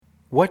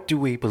What do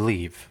we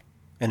believe?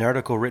 An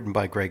article written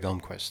by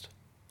Elmquist.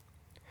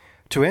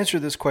 To answer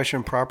this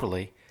question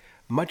properly,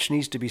 much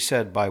needs to be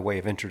said by way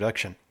of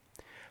introduction.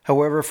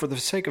 However, for the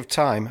sake of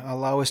time,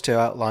 allow us to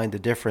outline the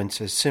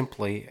difference as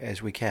simply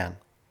as we can.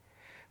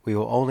 We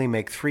will only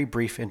make 3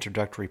 brief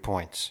introductory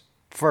points.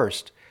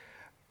 First,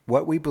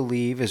 what we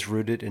believe is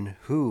rooted in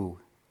who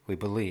we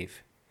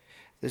believe.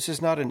 This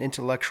is not an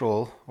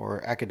intellectual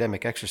or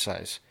academic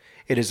exercise.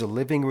 It is a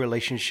living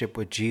relationship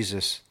with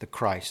Jesus, the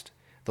Christ,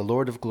 the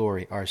Lord of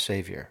glory, our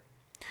Savior.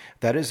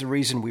 That is the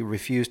reason we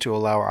refuse to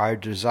allow our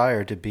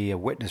desire to be a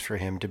witness for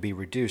Him to be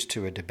reduced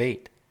to a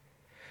debate.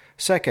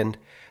 Second,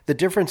 the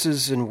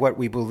differences in what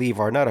we believe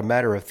are not a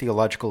matter of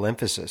theological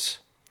emphasis.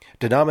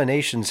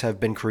 Denominations have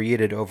been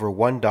created over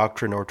one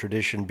doctrine or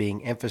tradition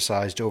being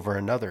emphasized over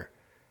another.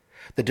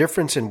 The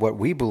difference in what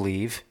we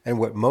believe and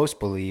what most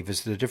believe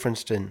is the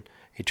difference in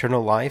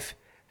eternal life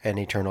and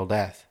eternal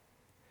death.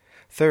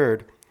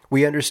 Third,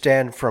 we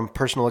understand from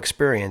personal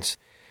experience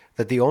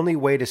that the only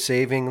way to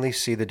savingly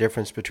see the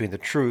difference between the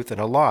truth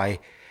and a lie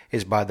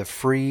is by the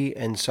free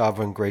and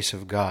sovereign grace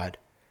of God.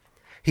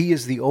 He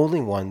is the only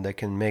one that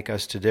can make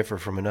us to differ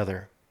from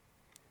another.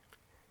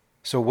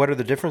 So what are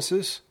the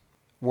differences?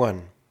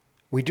 1.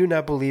 We do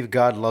not believe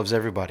God loves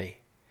everybody.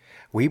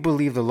 We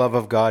believe the love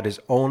of God is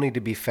only to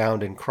be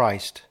found in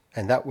Christ,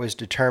 and that was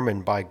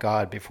determined by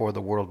God before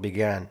the world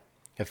began.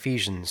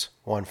 Ephesians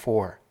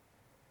 1:4.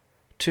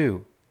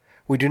 2.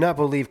 We do not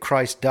believe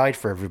Christ died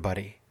for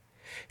everybody.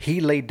 He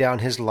laid down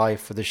His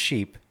life for the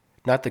sheep,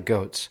 not the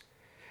goats.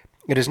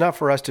 It is not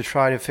for us to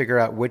try to figure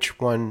out which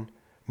one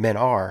men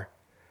are,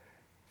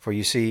 for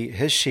you see,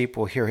 His sheep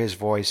will hear His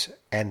voice,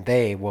 and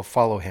they will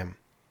follow Him.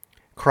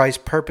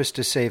 Christ purposed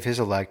to save His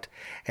elect,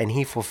 and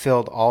He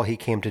fulfilled all He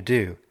came to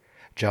do.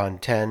 John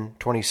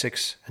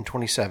 10:26 and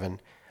 27,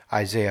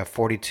 Isaiah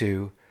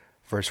 42,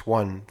 verse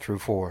 1 through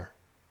 4.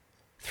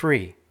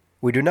 3.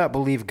 We do not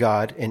believe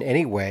God in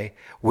any way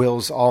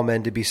wills all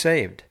men to be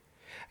saved.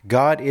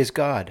 God is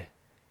God.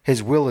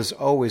 His will is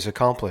always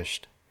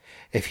accomplished.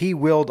 If He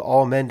willed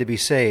all men to be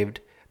saved,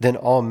 then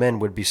all men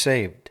would be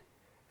saved.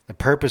 The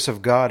purpose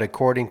of God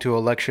according to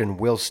election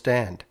will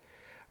stand.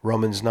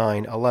 Romans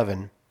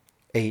 9:11,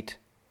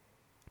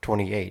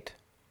 8:28.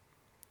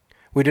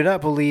 We do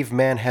not believe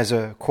man has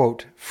a,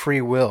 quote,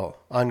 free will,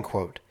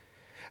 unquote.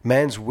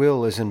 Man's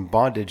will is in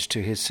bondage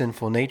to his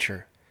sinful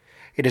nature.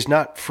 It is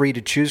not free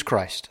to choose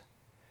Christ.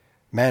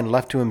 Man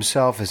left to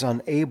himself is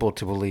unable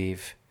to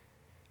believe.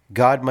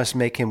 God must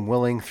make him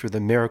willing through the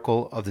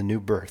miracle of the new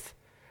birth.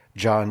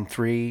 John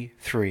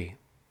 3:3.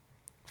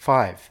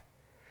 5.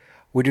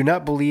 We do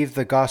not believe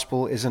the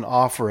gospel is an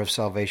offer of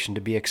salvation to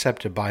be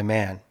accepted by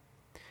man.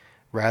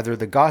 Rather,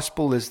 the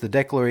gospel is the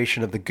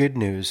declaration of the good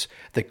news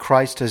that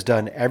Christ has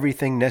done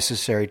everything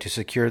necessary to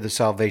secure the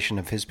salvation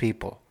of His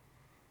people.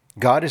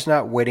 God is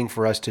not waiting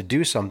for us to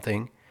do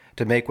something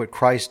to make what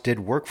Christ did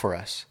work for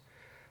us.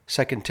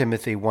 2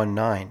 Timothy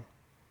 1:9.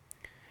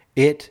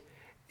 It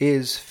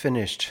is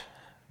finished.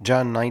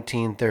 John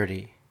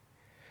 19:30.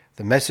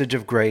 The message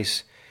of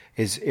grace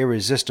is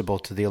irresistible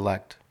to the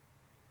elect.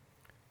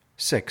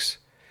 6.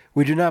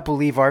 We do not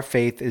believe our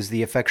faith is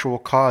the effectual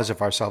cause of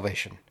our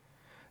salvation.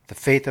 The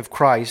faith of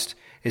Christ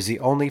is the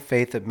only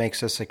faith that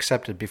makes us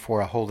accepted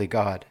before a holy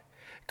God.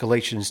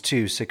 Galatians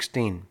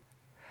 2:16.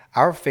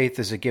 Our faith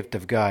is a gift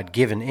of God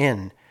given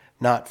in,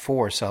 not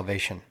for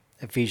salvation.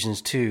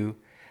 Ephesians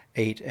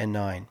 2:8 and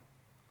 9.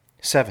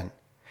 7.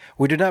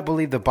 We do not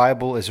believe the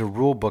Bible is a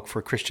rule book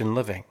for Christian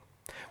living.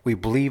 We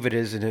believe it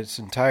is in its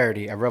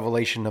entirety a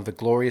revelation of the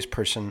glorious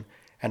person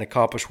and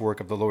accomplished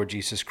work of the Lord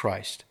Jesus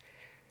Christ.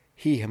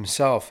 He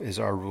Himself is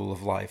our rule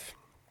of life.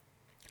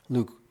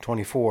 Luke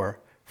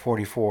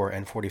 24:44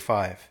 and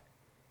 45.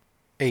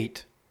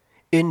 8.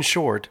 In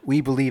short,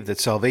 we believe that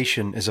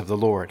salvation is of the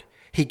Lord.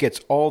 He gets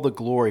all the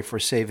glory for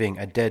saving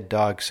a dead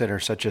dog sinner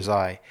such as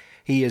I.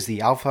 He is the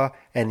Alpha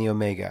and the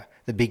Omega,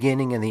 the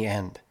beginning and the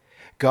end.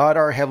 God,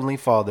 our Heavenly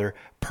Father,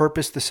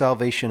 purposed the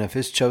salvation of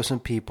His chosen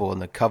people in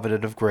the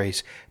covenant of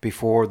grace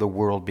before the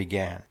world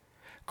began.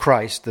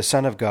 Christ, the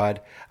Son of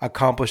God,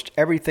 accomplished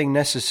everything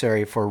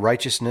necessary for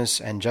righteousness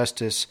and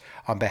justice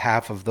on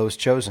behalf of those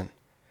chosen.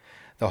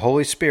 The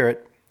Holy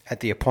Spirit,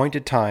 at the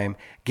appointed time,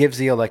 gives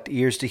the elect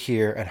ears to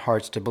hear and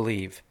hearts to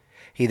believe.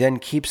 He then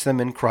keeps them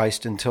in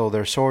Christ until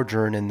their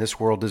sojourn in this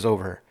world is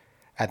over.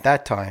 At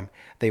that time,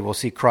 they will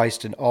see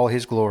Christ in all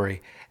His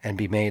glory and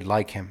be made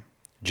like Him.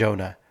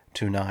 Jonah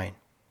 2:9.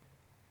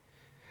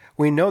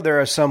 We know there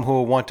are some who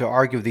will want to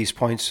argue these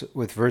points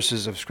with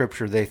verses of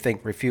Scripture they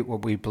think refute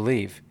what we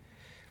believe.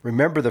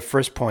 Remember the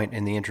first point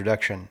in the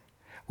introduction.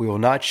 We will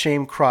not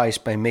shame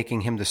Christ by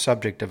making Him the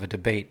subject of a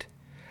debate.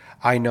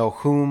 I know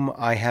whom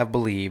I have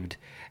believed,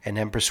 and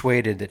am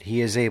persuaded that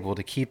He is able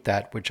to keep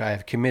that which I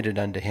have committed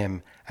unto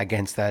Him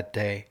against that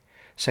day.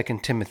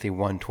 2 Timothy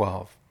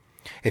 1:12.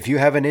 If you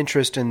have an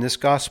interest in this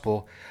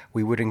gospel,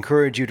 we would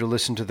encourage you to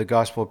listen to the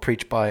gospel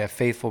preached by a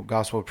faithful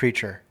gospel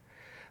preacher.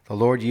 The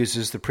Lord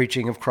uses the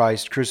preaching of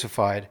Christ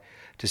crucified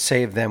to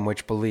save them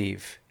which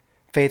believe.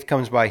 Faith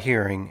comes by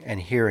hearing, and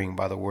hearing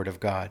by the word of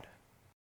God.